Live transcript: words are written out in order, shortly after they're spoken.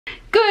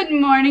Good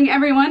morning,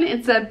 everyone.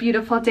 It's a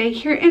beautiful day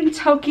here in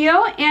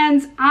Tokyo,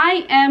 and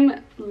I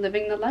am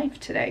living the life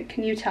today.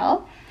 Can you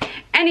tell?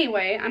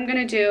 Anyway, I'm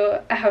gonna do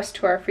a house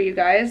tour for you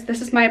guys. This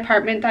is my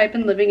apartment that I've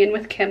been living in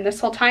with Kim this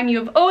whole time. You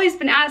have always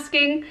been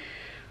asking,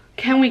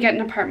 can we get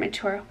an apartment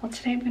tour? Well,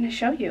 today I'm gonna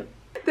show you.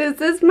 This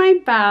is my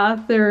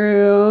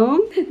bathroom.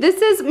 This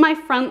is my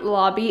front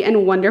lobby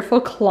and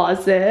wonderful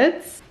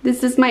closets.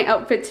 This is my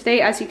outfit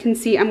today. As you can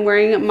see, I'm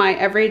wearing my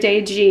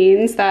everyday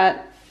jeans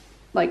that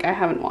I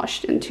haven't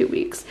washed in 2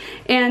 weeks.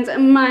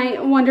 And my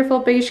wonderful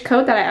beige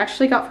coat that I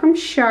actually got from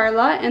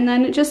Charlotte, and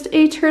then just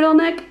a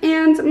turtleneck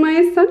and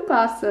my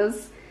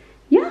sunglasses.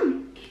 Yeah.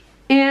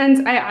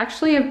 And I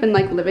actually have been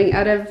living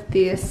out of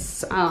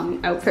this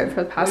outfit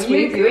for the past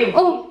week. What are you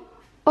doing?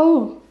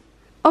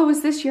 Oh,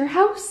 is this your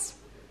house?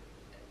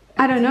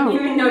 I don't know. I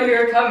didn't even know you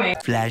were coming.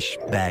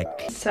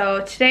 Flashback.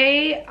 So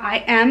today I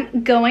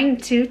am going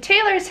to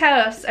Taylor's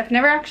house. I've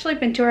never actually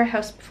been to her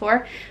house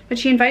before, but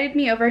she invited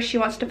me over. She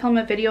wants to film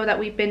a video that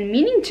we've been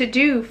meaning to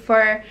do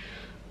for,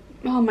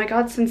 oh my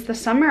god, since the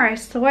summer, I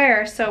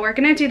swear. So we're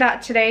gonna do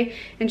that today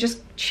and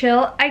just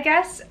chill, I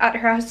guess, at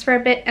her house for a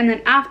bit. And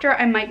then after,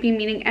 I might be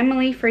meeting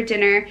Emily for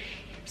dinner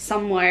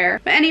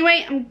somewhere. But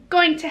anyway, I'm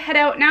going to head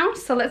out now,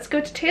 so let's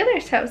go to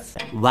Taylor's house.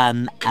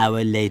 1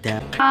 hour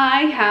later.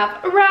 I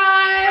have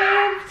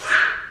arrived.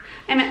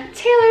 I'm at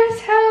Taylor's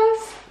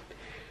house.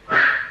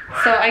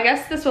 So I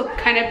guess this will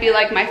kind of be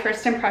my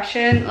first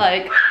impression,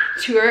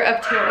 tour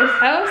of Taylor's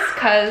house,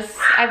 because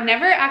I've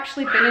never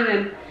actually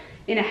been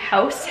in a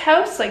house,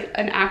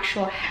 an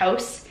actual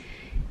house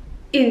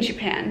in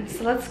Japan.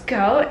 So let's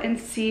go and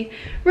see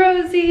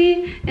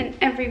Rosie and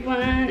everyone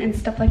and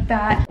stuff like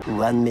that.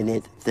 1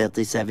 minute,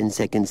 37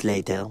 seconds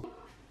later.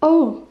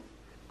 Oh,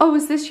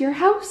 is this your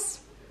house?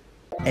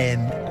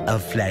 End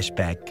of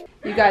flashback.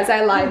 You guys,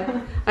 I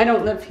lied. I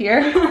don't live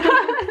here.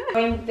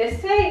 Going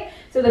this way,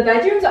 so the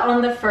bedroom's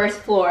on the first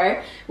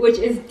floor, which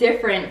is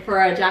different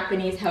for a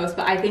Japanese house,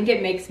 but I think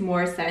it makes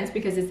more sense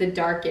because it's the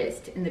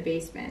darkest in the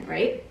basement,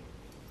 right?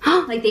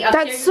 The upstairs.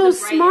 That's so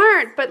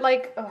smart, but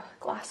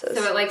glasses.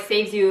 So it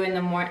saves you in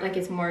the morning,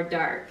 it's more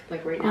dark. Right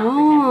now, for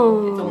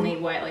example, it's only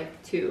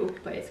what 2,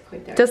 but it's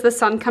quite dark. Does the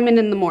sun come in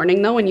the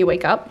morning though when you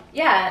wake up?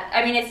 Yeah,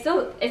 I mean it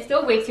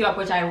still wakes you up,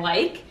 which I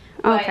like,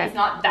 but it's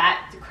not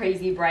that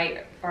crazy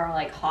bright or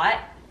hot.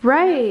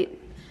 Right.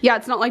 Yeah,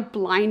 it's not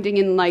blinding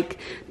in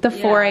the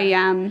 4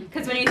 a.m.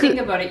 Because when you think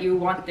about it, you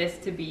want this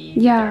to be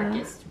the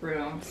darkest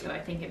room, so I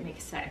think it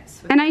makes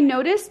sense. And I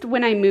noticed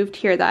when I moved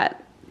here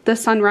that the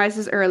sun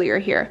rises earlier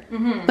here.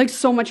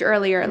 So much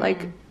earlier,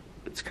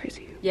 it's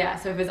crazy. Yeah,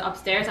 so if it's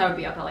upstairs, I would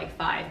be up at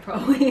 5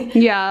 probably.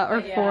 Yeah,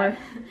 or 4.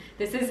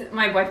 This is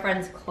my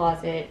boyfriend's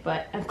closet,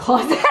 but a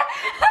closet.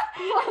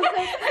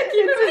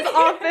 It's his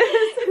office.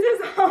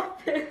 It's his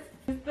office.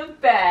 This is the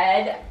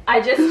bed.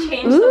 I just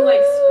changed some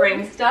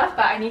spring stuff,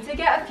 but I need to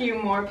get a few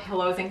more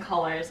pillows and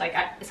colors.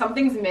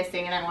 Something's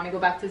missing, and I want to go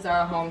back to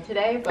Zara Home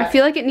today. But I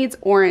feel like it needs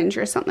orange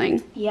or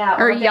something. Yeah,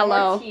 or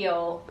yellow. Or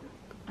teal,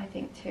 I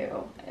think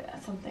too.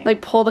 Something.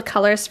 Pull the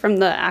colors from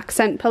the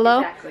accent pillow.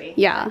 Exactly.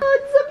 Yeah. Oh,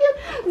 it's so cute,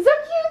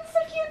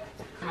 so cute.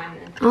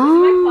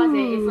 My closet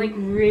is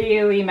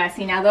really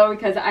messy now though,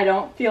 because I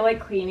don't feel like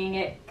cleaning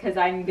it because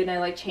I'm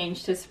gonna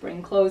change to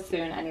spring clothes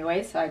soon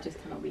anyway, so I just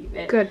kind of leave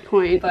it. Good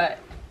point. But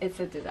it's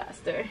a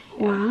disaster.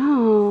 Yeah.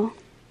 Wow.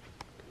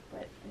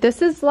 But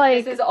this is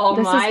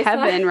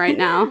heaven right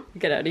now.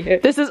 Get out of here.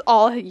 This is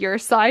all your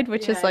side,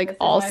 which is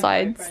all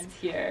sides.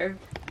 Here.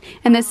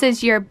 And this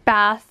is your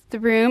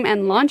bathroom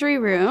and laundry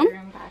room.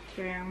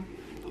 Bathroom.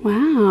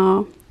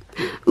 Wow.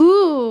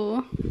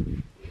 Ooh.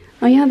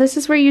 Oh yeah, this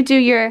is where you do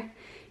your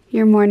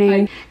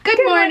morning. Good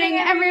morning,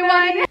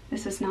 everyone.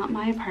 This is not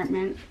my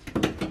apartment.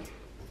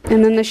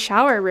 And then the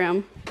shower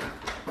room.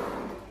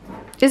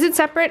 Is it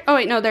separate? Oh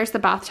wait, no, there's the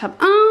bathtub.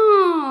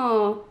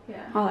 Oh.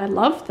 Yeah. Oh, I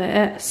love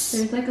this.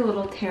 There's a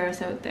little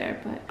terrace out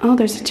there, but. Oh,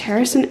 there's a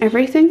terrace and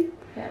everything?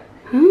 Yeah.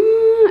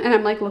 And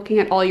I'm looking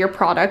at all your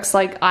products,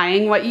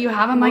 eyeing what you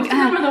have. I'm Most of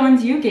them are the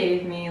ones you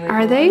gave me.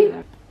 Are they?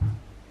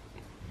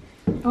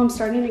 Oh, I'm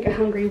starting to get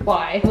hungry.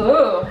 Why?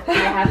 Ooh, I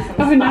have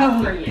some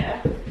stuff for you.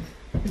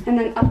 And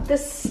then up the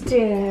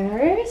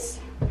stairs.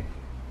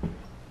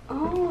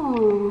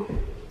 Oh.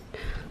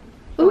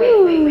 Ooh.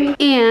 Wait.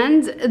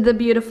 And the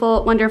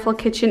beautiful, wonderful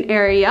kitchen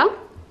area.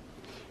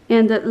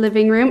 And the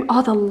living room.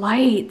 Oh, the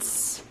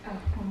lights. Oh,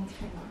 let me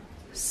turn on.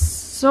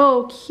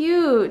 So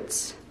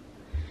cute.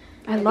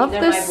 I love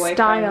this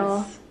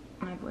style.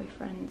 My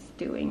boyfriend's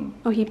doing.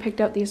 Oh, he picked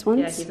out these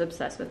ones? Yeah, he's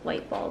obsessed with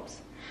light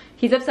bulbs.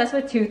 He's obsessed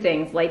with 2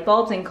 things, light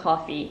bulbs and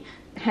coffee.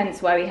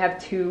 Hence why we have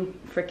 2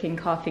 freaking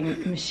coffee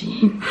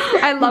machines.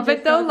 I love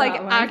it though,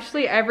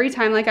 actually every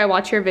time I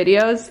watch your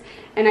videos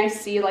and I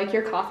see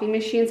your coffee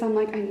machines, I'm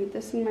I need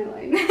this in my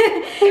life.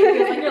 It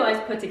feels like your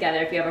life's put together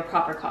if you have a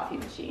proper coffee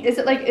machine. Is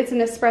it it's an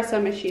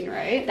espresso machine,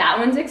 right? That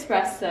one's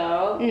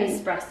espresso.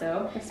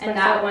 And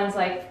that one's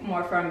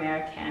more for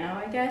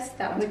Americano, I guess.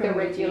 That one's the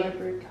regular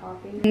brewed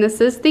coffee. And this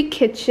is the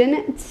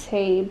kitchen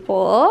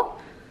table.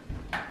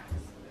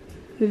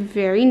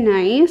 Very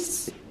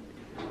nice.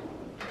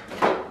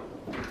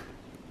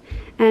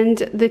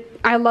 And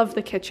I love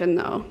the kitchen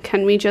though.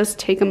 Can we just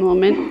take a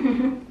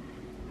moment?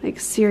 Like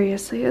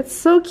seriously, it's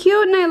so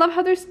cute, and I love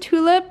how there's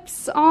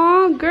tulips.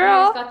 Aw, girl.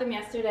 I just got them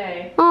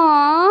yesterday.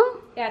 Aw.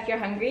 Yeah, if you're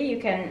hungry, you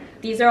can.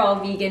 These are all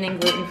vegan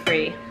and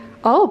gluten-free.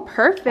 Oh,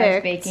 perfect. I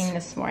was baking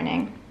this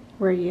morning.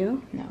 Were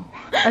you? No.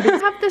 They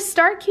have the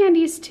star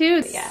candies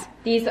too. Yeah.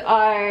 These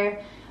are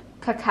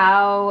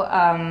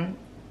cacao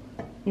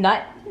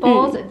nut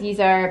bowls. These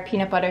are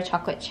peanut butter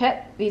chocolate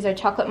chip. These are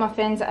chocolate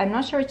muffins. I'm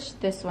not sure which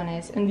this one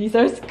is. And these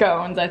are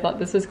scones. I thought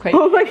this was quite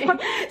Oh my god.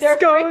 They're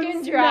scones,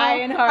 freaking dry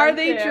and hard. Are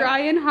they too. dry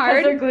and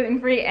hard? They're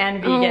gluten-free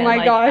and vegan. Oh my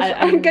like, gosh.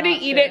 I'm gonna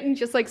not eat sure. it and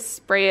just like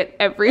spray it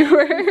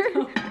everywhere.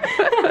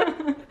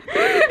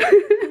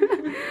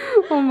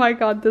 Oh my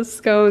god, the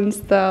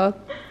scones though.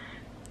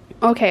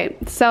 Okay,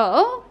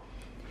 so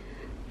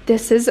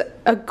this is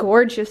a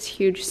gorgeous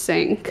huge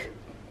sink.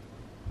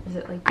 Is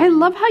it like I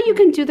love how you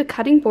can do the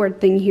cutting board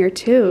thing here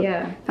too.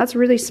 Yeah. That's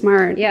really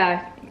smart.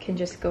 Yeah, you can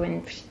just go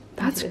in.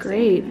 That's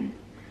great.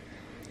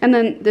 And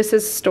then this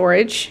is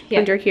storage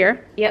under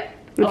here. Yep.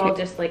 Okay. All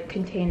just like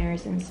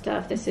containers and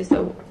stuff. This is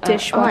a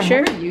dishwasher.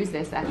 Oh, I never use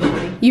this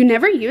actually. You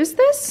never use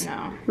this?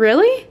 No.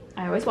 Really?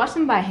 I always wash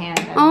them by hand.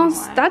 I don't Oh, know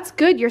why. that's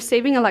good. You're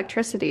saving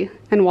electricity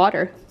and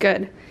water.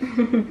 Good.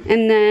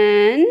 And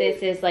then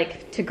This is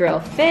like to grill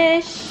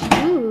fish.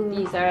 ooh.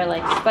 These are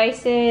like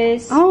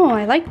spices. Oh,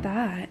 I like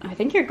that. I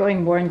think you're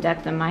going more in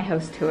depth than my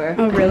house tour.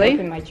 Oh, really?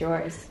 Open my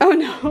drawers. Oh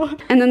no.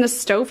 And then the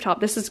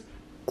stovetop. This is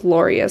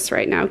glorious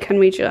right now. Can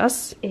we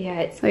just? Yeah,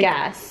 it's Like-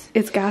 gas.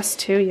 It's gas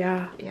too,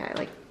 yeah. Yeah,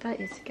 like that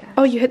is gas.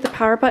 Oh, you hit the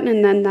power button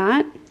and then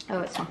that? Oh,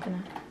 it's not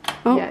gonna.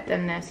 Oh. Yeah,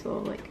 then this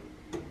will like.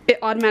 It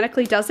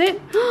automatically does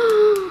it?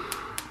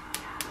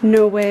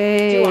 No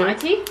way. Do you want a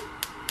tea?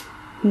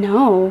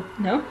 No.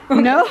 No.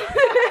 No.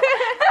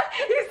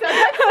 You said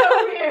that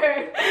so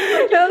weird.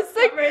 I was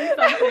like,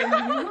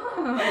 Something.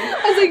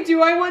 I was like,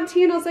 do I want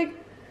tea? And I was like,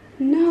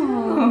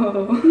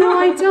 no. No,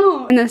 I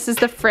don't. And this is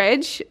the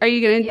fridge. Are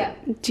you gonna, Yeah.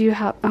 do you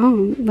have,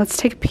 oh, let's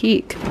take a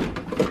peek.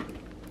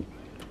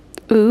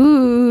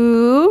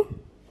 Ooh.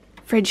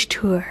 Fridge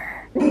tour.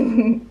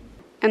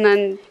 And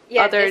then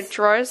Yeah, other this-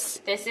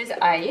 drawers. This is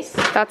ice.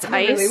 That's I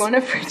ice. really want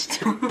a fridge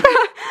tour.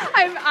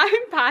 I'm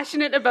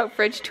passionate about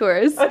fridge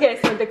tours. Okay,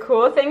 so the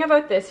cool thing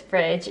about this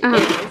fridge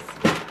is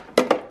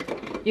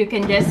you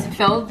can just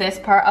fill this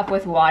part up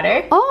with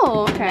water.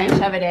 Oh, okay. And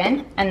shove it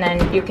in, and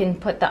then you can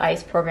put the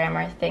ice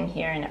programmer thing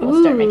here, and it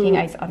will start making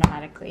ice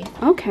automatically.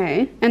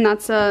 Okay. And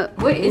that's a,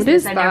 What is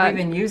this? I never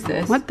even used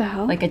this. What the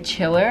hell? Like a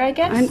chiller, I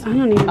guess? I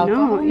don't even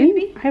Alcohol, know.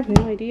 maybe? I have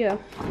no idea.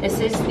 This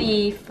is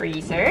the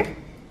freezer.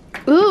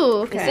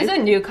 Ooh, okay. This is a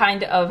new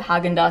kind of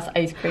Haagen-Dazs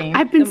ice cream.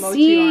 I've been the mochi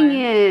seeing one.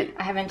 it.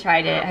 I haven't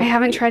tried it. I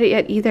haven't tried it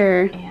yet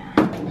either.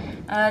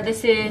 Yeah.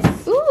 This is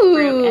fruit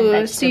Ooh, and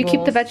vegetables. so you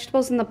keep the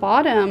vegetables in the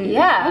bottom.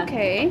 Yeah.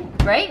 Okay.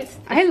 Right? It's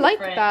I like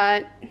different.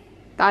 that.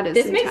 That is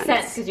This intense. makes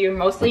sense because you're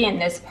mostly in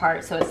this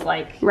part, so it's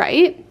like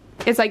Right?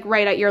 It's like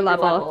right at your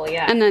level. level,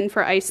 yeah. And then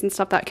for ice and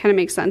stuff, that kind of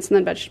makes sense. And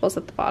then vegetables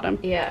at the bottom.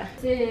 yeah.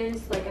 This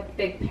is like a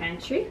big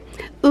pantry.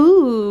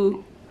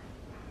 Ooh.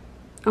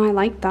 Oh, I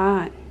like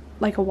that.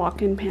 Like a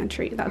walk-in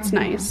pantry. That's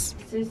nice.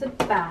 This is a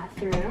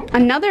bathroom.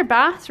 Another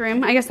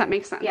bathroom. I guess that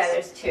makes sense. Yeah,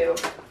 there's two.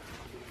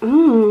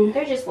 Oh.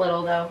 They're just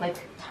little though, like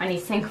tiny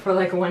sink for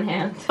like one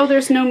hand. Oh,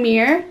 there's no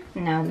mirror?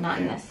 No, not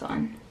in this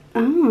one.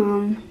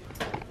 Oh.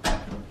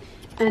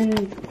 And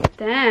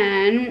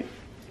then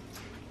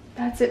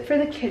that's it for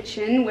the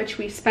kitchen, which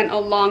we spent a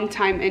long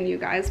time in, you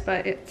guys,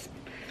 but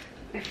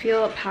I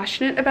feel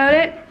passionate about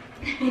it.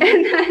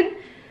 And then,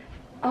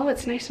 oh,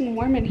 it's nice and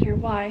warm in here.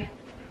 Why?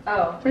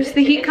 Oh. Where's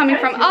the heat it's coming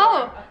kind from? of Oh,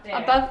 warm up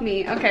there. above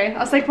me. Okay. I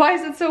was like, why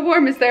is it so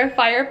warm? Is there a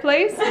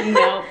fireplace?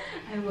 No.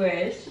 I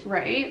wish.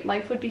 Right?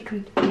 Life would be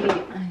complete.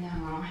 I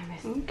know. I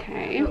miss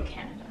Okay.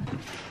 Canada.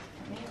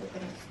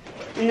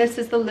 And this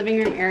is the living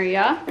room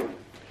area.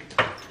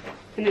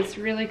 And it's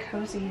really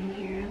cozy in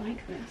here. I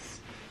like this.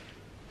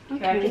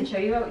 Okay. I can show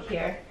you out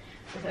here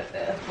with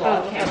the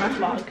vlog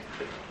camera.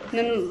 And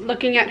then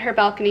looking at her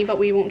balcony, but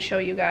we won't show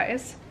you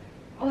guys.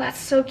 Oh, that's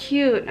so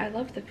cute. I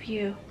love the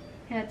view.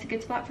 Yeah, it's a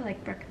good spot for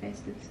like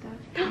breakfast and stuff.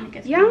 when it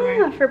gets Yeah,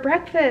 warmer. for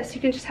breakfast.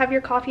 You can just have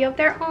your coffee out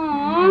there.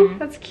 Aww,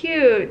 that's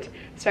cute.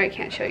 Sorry, I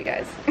can't show you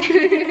guys.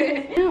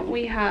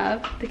 We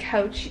have the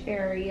couch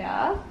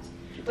area.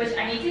 Which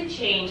I need to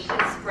change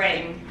to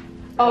spring.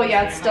 Oh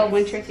yeah, it's still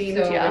winter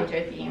themed, So yeah.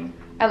 winter theme.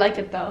 I like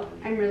it though.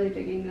 I'm really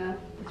digging the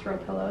throw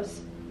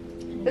pillows.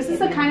 This is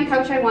the kind of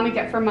couch I want to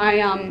get for my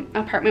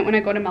apartment when I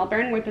go to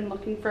Melbourne. We've been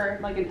looking for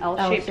like an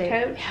L-shaped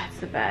couch. Yeah, it's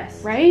the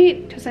best.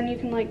 Right? Because then you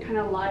can like kind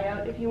of lie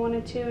out if you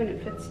wanted to, and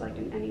it fits like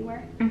in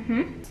anywhere.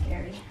 Mm-hmm.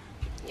 Scary.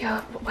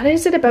 Yeah, what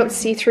is it about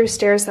see-through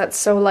stairs that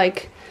so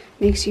like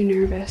makes you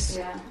nervous?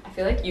 Yeah, I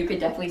feel like you could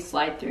definitely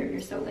slide through.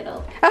 You're so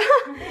little.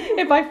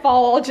 If I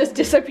fall, I'll just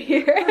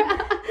disappear.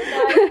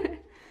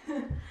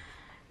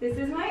 This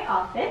is my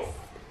office.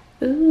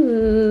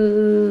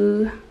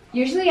 Ooh.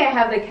 Usually I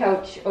have the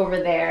couch over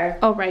there,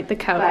 Oh, right, the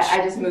couch. but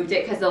I just moved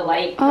it because the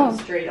light comes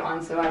straight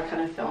on, so I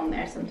kind of film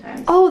there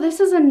sometimes. Oh,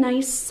 this is a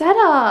nice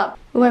setup.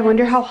 Oh, I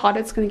wonder how hot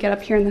it's going to get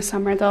up here in the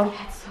summer though.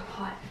 It's so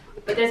hot.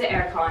 But there's an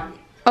aircon.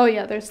 Oh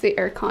yeah, there's the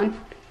aircon.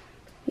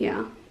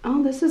 Yeah.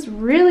 Oh, this is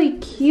really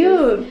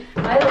cute.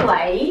 My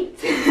light.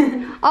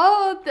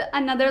 Oh,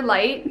 another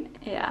light.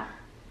 Yeah.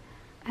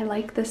 I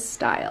like this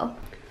style.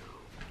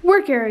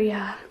 Work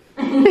area.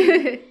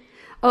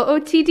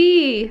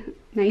 OOTD.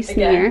 Nice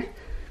mirror.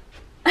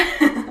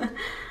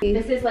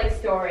 This is like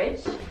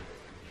storage.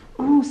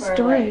 Oh, for,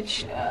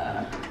 storage.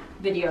 like,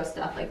 video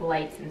stuff, like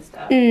lights and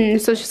stuff. So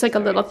it's just like a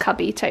little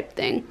cubby type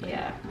thing.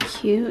 Yeah.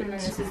 Cute. And then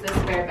this is the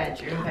spare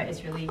bedroom, but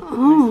it's really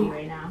Oh. messy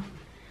right now.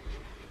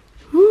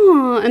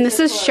 Oh, and this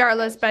is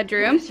Charlotte's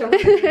bedroom.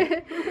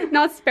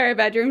 Not spare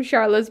bedroom,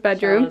 Charlotte's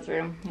bedroom. Charlotte's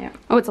room, yeah.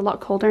 Oh, it's a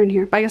lot colder in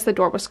here. But I guess the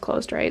door was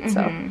closed, right?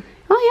 So,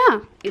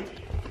 oh yeah.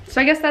 So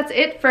I guess that's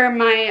it for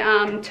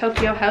my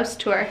Tokyo house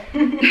tour.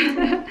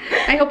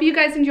 I hope you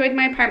guys enjoyed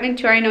my apartment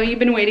tour. I know you've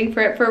been waiting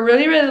for it for a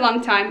really, really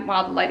long time.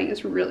 Wow, the lighting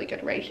is really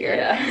good right here.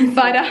 Yeah.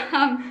 But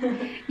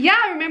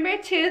yeah, remember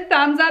to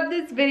thumbs up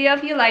this video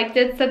if you liked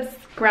it,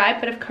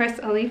 subscribe, but of course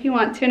only if you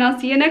want to, and I'll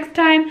see you next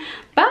time.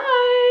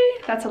 Bye.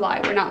 That's a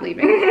lie. We're not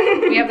leaving.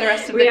 We have the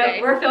rest of the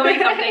day. We're filming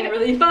something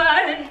really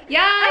fun.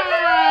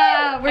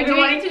 Yeah. I've been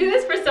wanting to do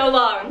this for so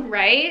long.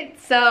 Right?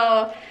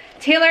 So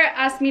Taylor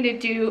asked me to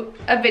do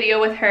a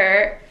video with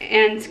her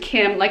and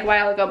Kim like a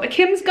while ago, but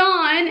Kim's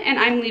gone and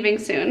I'm leaving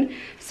soon.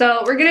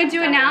 So we're gonna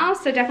do it now,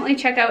 so definitely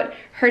check out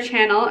her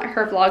channel,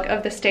 her vlog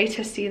of this day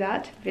to see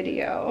that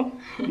video.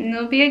 And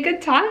it'll be a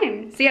good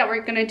time. So yeah,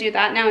 we're gonna do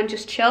that now and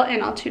just chill,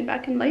 and I'll tune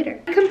back in later.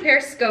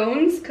 Compare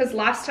scones, because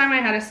last time I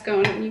had a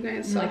scone and you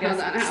guys saw how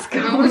that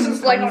happened. I was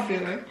just like,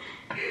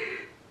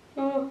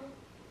 oh.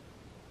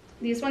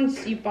 These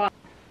ones you bought.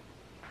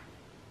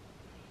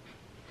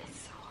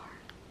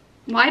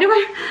 Why do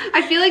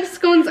I feel like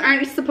scones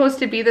aren't supposed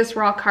to be this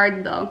rock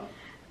hard though.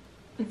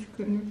 It's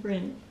gluten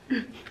free.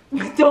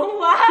 Don't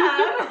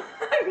laugh.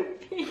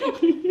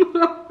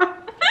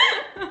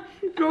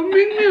 Don't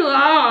make me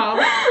laugh.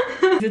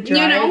 Is it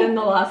drier than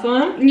the last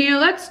one? You know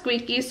that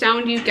squeaky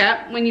sound you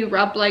get when you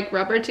rub like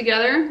rubber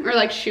together or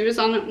like shoes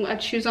on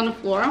the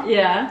floor?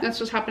 Yeah. That's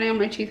what's happening on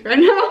my teeth right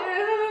now.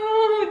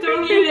 Ew,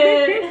 don't eat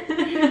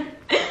it.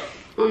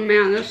 Oh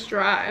man, this is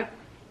dry.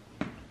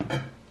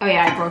 Oh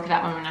yeah, I broke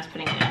that one when I was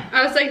putting it in.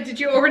 I was like, did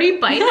you already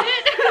bite it? I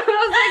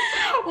was like,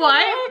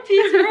 what? Oh,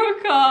 piece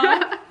broke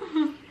off.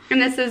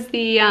 And this is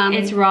the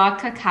It's raw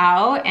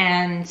cacao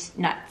and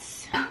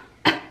nuts.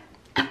 Are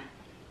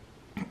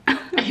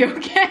you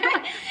okay?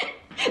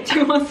 Do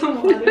you want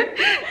some water?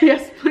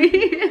 Yes,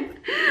 please.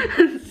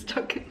 I'm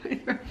stuck in my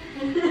throat.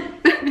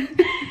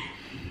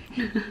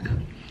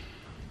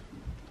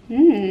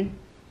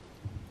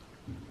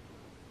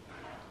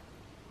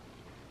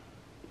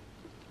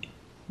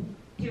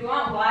 Do you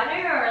want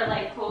water or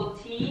like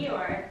cold tea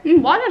or?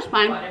 Water's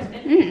fine. Water's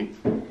good.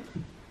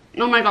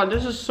 Oh my god,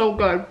 this is so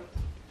good.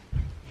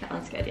 That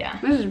one's good, yeah.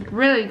 This is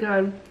really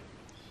good.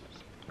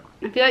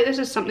 I feel like this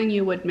is something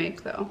you would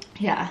make though.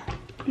 Yeah.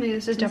 I think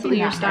this is definitely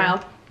your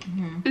style.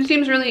 It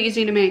seems really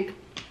easy to make.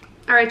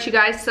 Alright you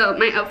guys, so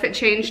my outfit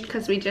changed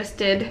because we just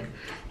did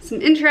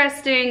some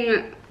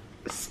interesting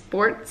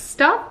sports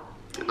stuff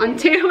on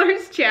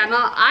Taylor's channel.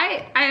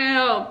 I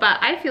know, but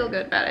I feel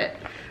good about it.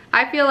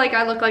 I feel like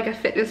I look like a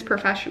fitness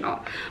professional.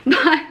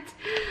 But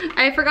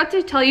I forgot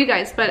to tell you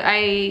guys, but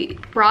I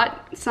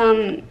brought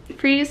some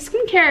free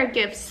skincare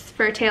gifts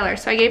for Taylor.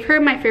 So I gave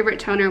her my favorite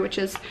toner, which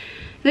is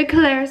the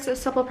Klairs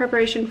Supple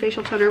Preparation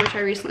Facial Toner, which I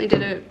recently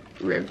did a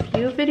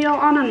review video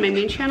on my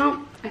main channel.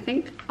 I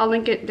think I'll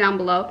link it down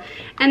below.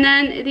 And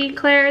then the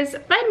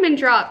Klairs Vitamin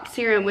Drop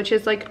Serum, which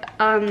is like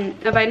a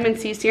vitamin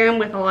C serum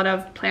with a lot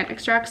of plant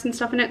extracts and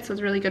stuff in it. So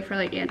it's really good for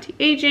like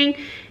anti-aging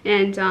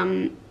and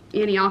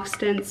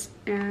antioxidants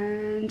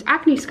and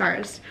acne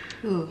scars.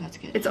 Ooh, that's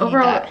good. It's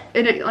overall,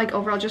 and it like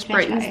overall just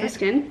brightens the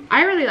skin.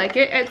 I really like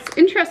it. It's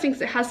interesting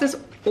because it has this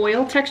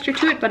oil texture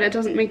to it, but it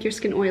doesn't make your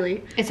skin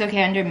oily. It's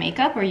okay under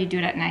makeup, or you do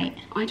it at night?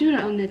 I do it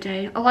on the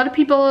day. A lot of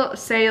people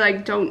say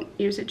like don't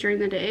use it during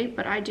the day,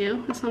 but I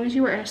do. As long as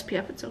you wear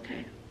SPF, it's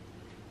okay.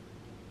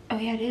 Oh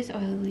yeah, it is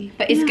oily.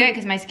 But it's good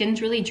because my skin's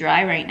really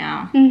dry right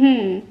now.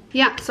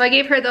 Yeah, so I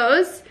gave her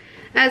those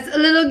as a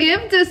little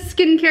gift as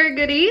skincare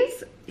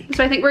goodies.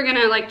 So I think we're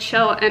gonna like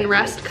chill and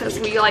rest because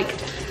we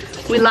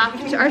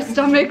laughed our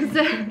stomachs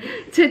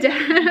to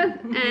death,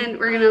 and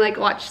we're gonna like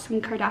watch some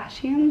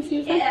Kardashians.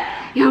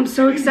 Yeah, I'm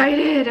so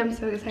excited. I'm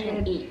so excited.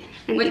 And eat.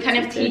 What kind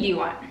of tea do you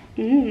want?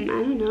 I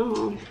don't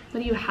know.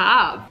 What do you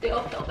have? They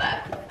all feel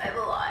that. I have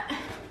a lot.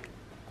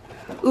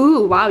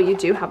 Ooh, wow, you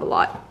do have a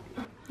lot.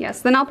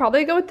 Yes, then I'll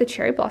probably go with the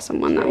cherry blossom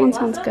one. That one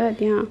sounds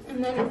good, yeah.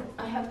 And then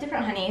I have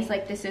different honeys.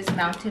 Like this is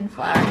mountain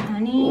flower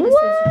honey. This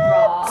is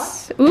raw.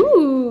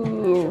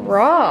 Ooh,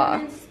 raw.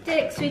 And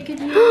sticks we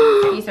could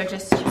use. These are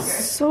just sugar.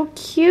 So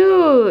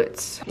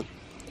cute.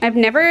 I've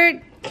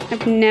never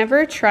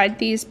tried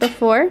these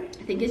before.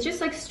 I think it's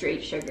just like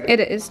straight sugar. It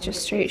is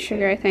just straight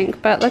sugar, I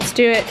think. But let's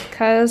do it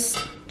because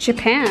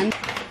Japan.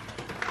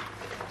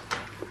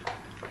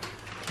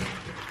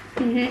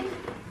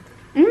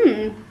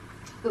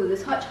 Ooh,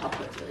 this hot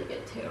chocolate's really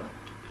good too.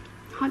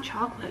 Hot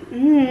chocolate.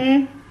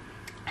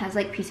 Has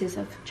like pieces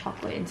of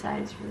chocolate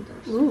inside. It's really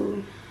delicious.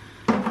 Ooh.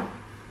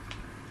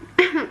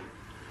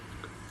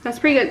 That's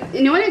pretty good.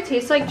 You know what it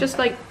tastes like? Just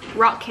like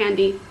rock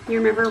candy. You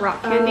remember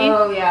rock candy?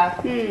 Oh yeah.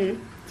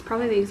 It's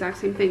probably the exact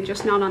same thing,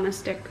 just not on a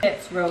stick.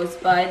 It's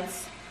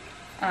rosebuds,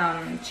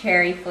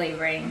 cherry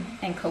flavoring,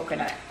 and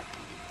coconut.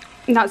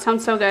 That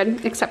sounds so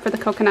good, except for the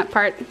coconut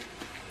part.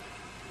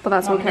 But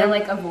that's okay. To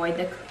like avoid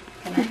the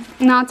coconut.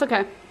 No, it's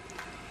okay.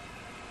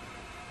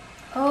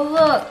 Oh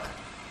look.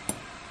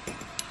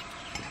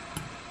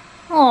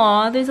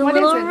 Aw, there's a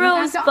little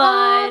rosebud.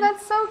 Oh,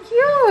 that's so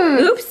cute.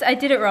 Oops, I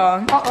did it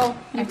wrong. Uh-oh.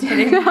 I'm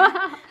kidding.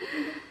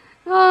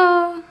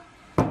 Oh.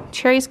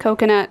 Cherries,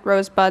 coconut,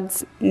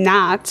 rosebuds,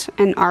 nat,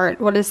 and art.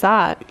 What is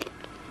that?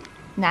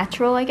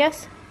 Natural, I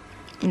guess.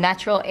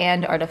 Natural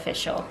and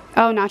artificial.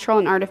 Oh, natural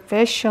and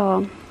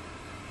artificial.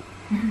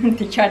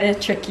 To try to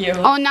trick you.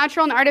 Oh,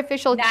 natural and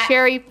artificial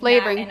cherry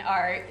flavoring. Nat and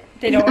art.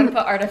 They don't want to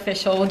put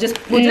artificial. We'll just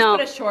put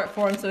a short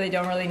form so they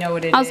don't really know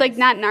what it is. I was like,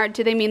 nat and art,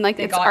 do they mean like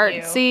it's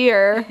artsy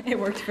or? It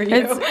worked for you.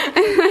 This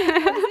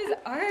is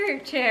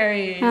art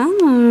cherries.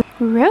 Oh,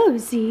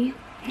 rosy.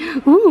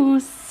 Oh,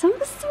 so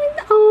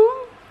sweet.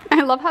 Oh,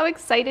 I love how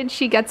excited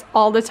she gets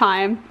all the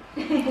time.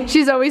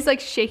 She's always like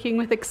shaking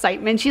with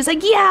excitement. She's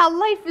like, yeah,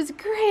 life is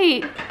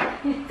great.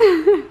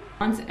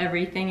 Wants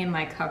everything in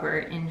my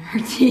cupboard in her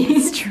tea.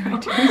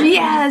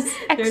 Yes,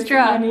 extra. There's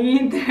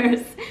honey,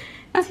 there's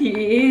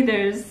tea,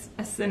 there's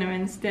a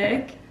cinnamon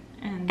stick,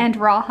 and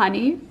raw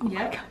honey. Oh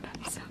yep.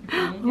 My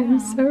God, I'm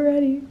so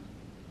ready.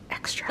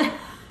 Extra.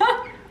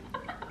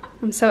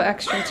 I'm so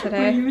extra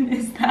today. What even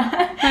is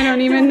that? I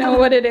don't even know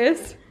what it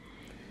is.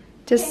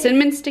 Does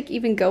cinnamon stick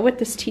even go with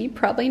this tea?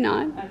 Probably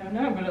not. I don't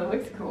know, but it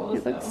looks cool.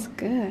 It looks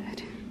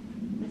good.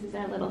 This is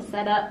our little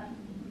setup.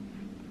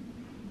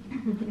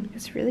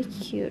 It's really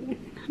cute.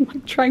 I'm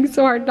like trying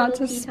so hard not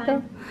to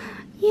spill.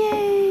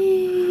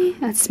 Yay!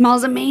 That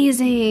smells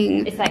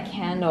amazing. It's that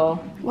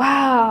candle.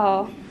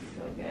 Wow.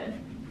 So good.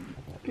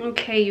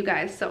 Okay, you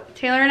guys. So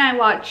Taylor and I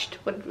watched,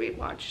 what did we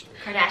watch?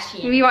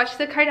 Kardashians. We watched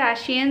the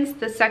Kardashians,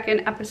 the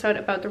second episode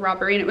about the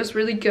robbery, and it was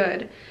really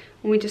good.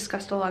 And we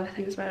discussed a lot of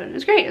things about it. And it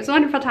was great. It was a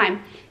wonderful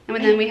time. And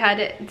then we had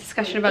a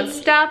discussion about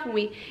stuff, and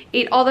we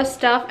ate all the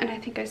stuff, and I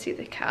think I see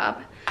the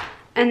cab.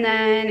 And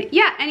then,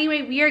 yeah,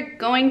 anyway, we are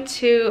going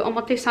to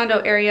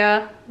Omotesando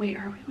area. Wait,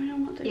 are we going to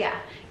Omotesando? Yeah.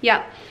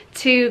 Yeah,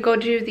 to go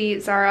to the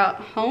Zara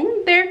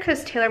home there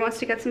because Taylor wants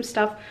to get some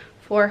stuff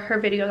for her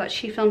video that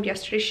she filmed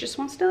yesterday. She just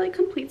wants to like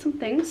complete some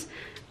things.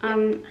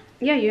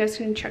 Yeah, you guys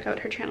can check out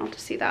her channel to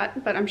see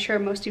that, but I'm sure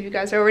most of you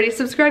guys are already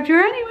subscribed to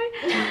her anyway.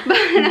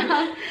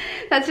 But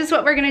that's just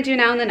what we're gonna do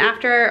now, and then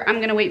after I'm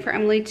gonna wait for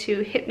Emily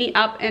to hit me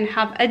up and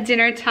have a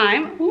dinner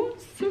time. Oh,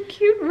 so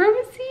cute,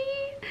 Rosie.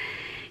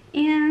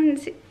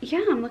 And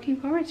yeah, I'm looking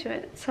forward to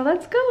it. So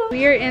let's go.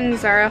 We are in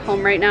Zara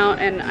home right now,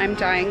 and I'm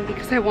dying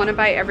because I want to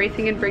buy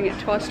everything and bring it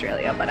to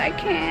Australia, but I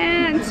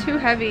can't. Too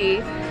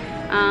heavy.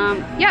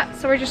 Yeah,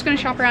 so we're just gonna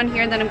shop around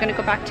here, and then I'm gonna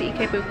go back to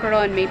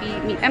Ikebukuro and maybe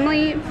meet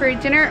Emily for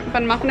dinner, but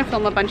I'm not gonna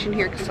film a bunch in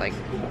here because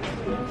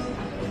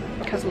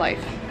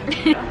life.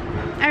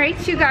 All right,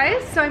 you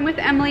guys, so I'm with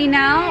Emily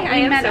now. I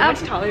am so much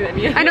taller than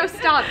you. I know,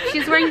 stop.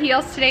 She's wearing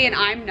heels today and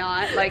I'm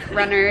not, like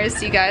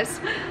runners, you guys.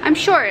 I'm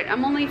short,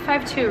 I'm only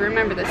 5'2",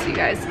 remember this, you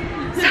guys.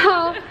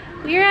 So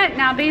we're at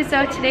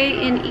Nabezo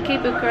today in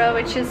Ikebukuro,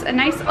 which is a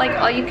nice like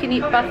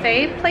all-you-can-eat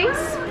buffet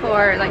place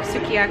for like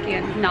sukiyaki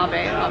and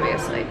nabe,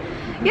 obviously.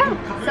 Yeah,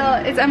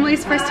 so it's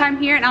Emily's first time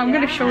here, and I'm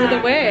gonna show her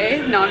the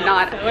way. No, I'm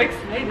not. So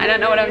excited. I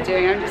don't know what I'm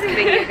doing. I'm just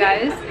kidding, you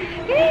guys.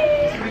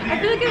 I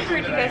feel like I've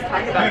heard you guys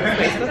talk about this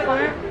place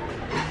before.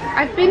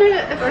 I've been in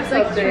it for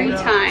like 3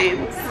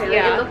 times.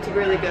 Yeah, It looked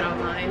really good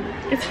online.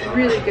 it's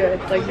really good,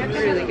 like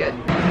really good.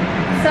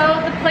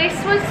 So the place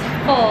was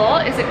full.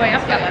 Is it going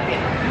up?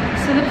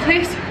 Yeah. So the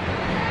place.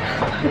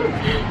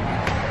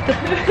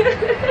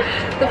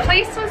 The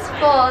place was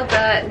full,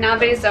 the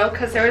Nabezo,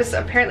 because there was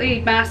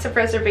apparently massive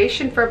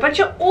reservation for a bunch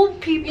of old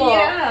people.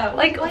 Yeah,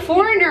 like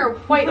foreigner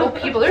white old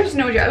people. There's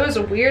no joke. It was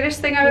the weirdest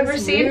thing I've ever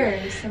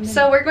seen.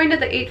 So we're going to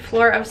the 8th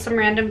floor of some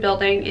random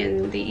building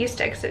in the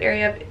east exit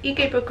area of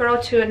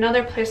Ikebukuro to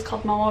another place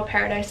called Momo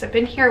Paradise. I've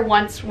been here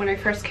once when I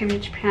first came to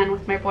Japan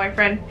with my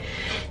boyfriend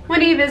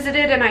when he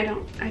visited, and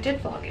I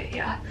did vlog it,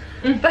 yeah.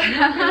 But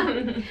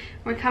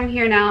we're coming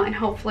here now, and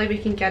hopefully we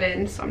can get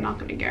in, so I'm not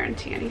going to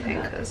guarantee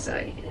anything because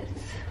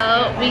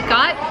we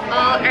got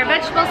all our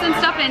vegetables and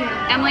stuff, and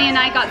Emily and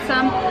I got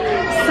some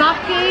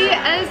sake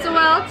as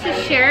well to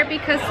share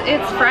because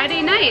it's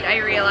Friday night, I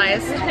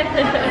realized.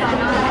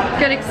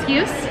 Good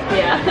excuse.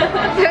 Yeah.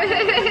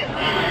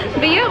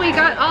 But yeah, we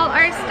got all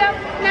our stuff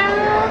now.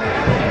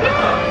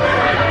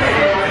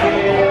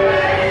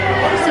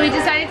 So we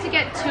decided to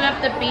get 2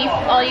 of the beef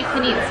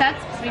all-you-can-eat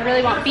sets because we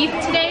really want beef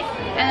today,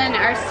 and then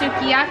our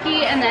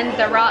sukiyaki, and then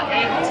the raw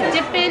egg to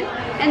dip in,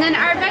 and then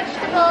our vegetables.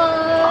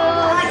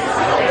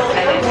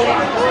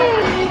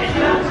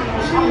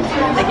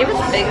 They give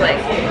us big like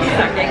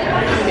sake.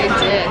 They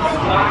did.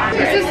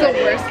 This is the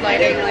worst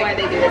lighting. Like, why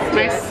they do this.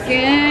 my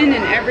skin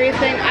and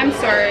everything. I'm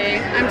sorry.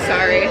 I'm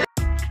sorry.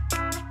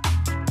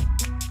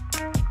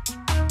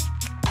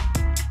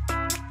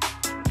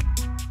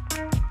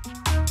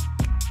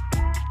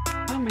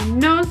 my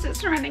nose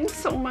is running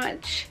so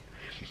much.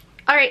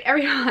 Alright,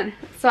 everyone.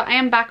 So I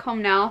am back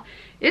home now.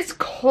 It's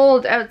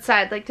cold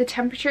outside. Like, the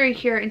temperature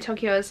here in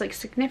Tokyo has like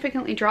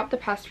significantly dropped the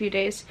past few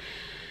days.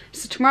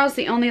 So tomorrow's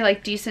the only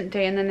like decent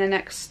day, and then the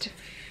next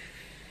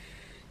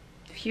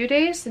few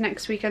days, the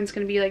next weekend's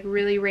gonna be like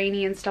really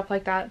rainy and stuff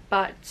like that.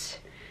 But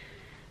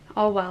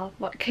oh well,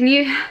 what can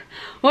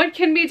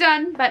be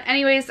done? But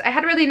anyways, I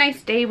had a really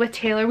nice day with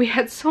Taylor. We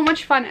had so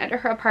much fun at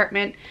her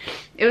apartment.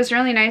 It was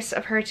really nice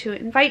of her to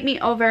invite me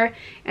over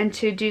and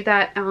to do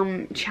that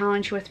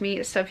challenge with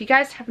me. So if you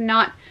guys have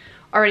not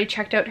already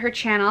checked out her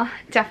channel,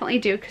 definitely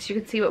do, because you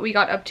can see what we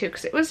got up to,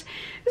 because it was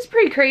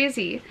pretty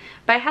crazy.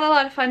 But I had a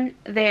lot of fun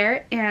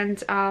there,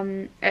 and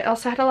I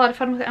also had a lot of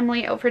fun with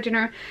Emily out for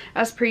dinner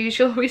as per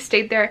usual. We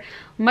stayed there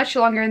much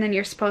longer than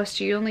you're supposed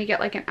to. You only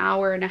get like an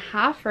hour and a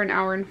half or an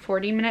hour and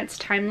 40 minutes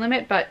time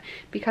limit, but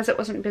because it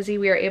wasn't busy,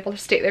 we were able to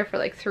stay there for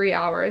like 3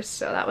 hours,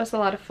 so that was a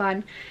lot of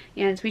fun,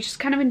 and we just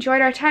kind of enjoyed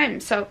our time.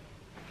 So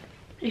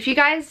if you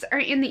guys are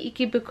in the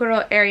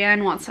Ikebukuro area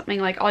and want something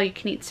like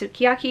all-you-can-eat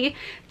sukiyaki,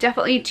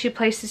 definitely two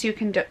places you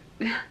can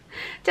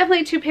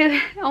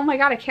oh my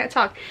god, I can't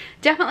talk.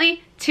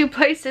 Definitely two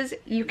places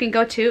you can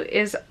go to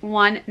is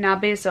one,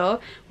 Nabezo,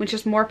 which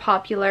is more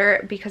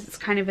popular because it's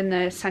kind of in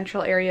the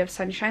central area of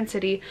Sunshine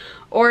City,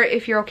 or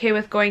if you're okay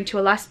with going to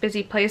a less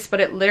busy place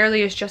but it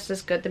literally is just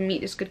as good, the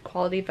meat is good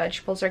quality,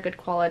 vegetables are good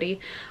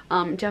quality,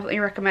 definitely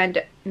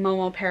recommend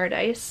Momo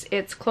Paradise.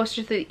 It's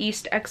closer to the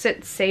East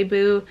Exit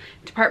Seibu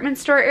department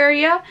store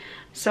area,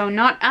 so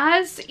not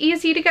as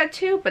easy to get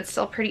to, but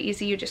still pretty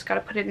easy. You just gotta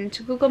put it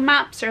into Google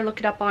Maps or look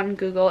it up on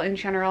Google in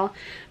general.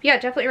 But yeah,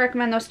 definitely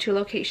recommend those two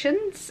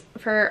locations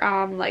for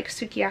like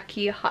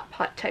sukiyaki, hot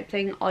pot type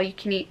thing, all you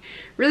can eat.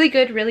 Really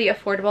good, really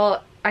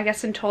affordable. I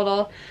guess in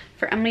total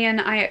for Emily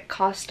and I it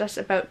cost us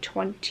about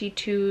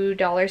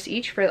 $22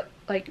 each for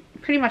like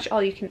pretty much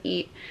all you can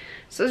eat.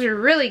 So those are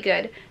really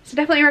good. So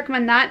definitely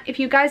recommend that. If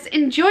you guys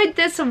enjoyed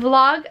this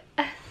vlog,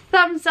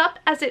 thumbs up,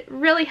 as it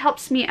really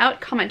helps me out.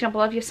 Comment down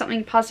below if you have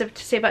something positive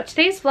to say about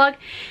today's vlog,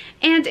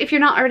 and if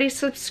you're not already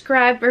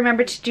subscribed,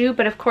 remember to do,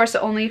 but of course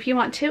only if you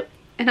want to,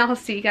 and I'll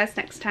see you guys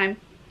next time.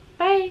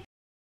 Bye!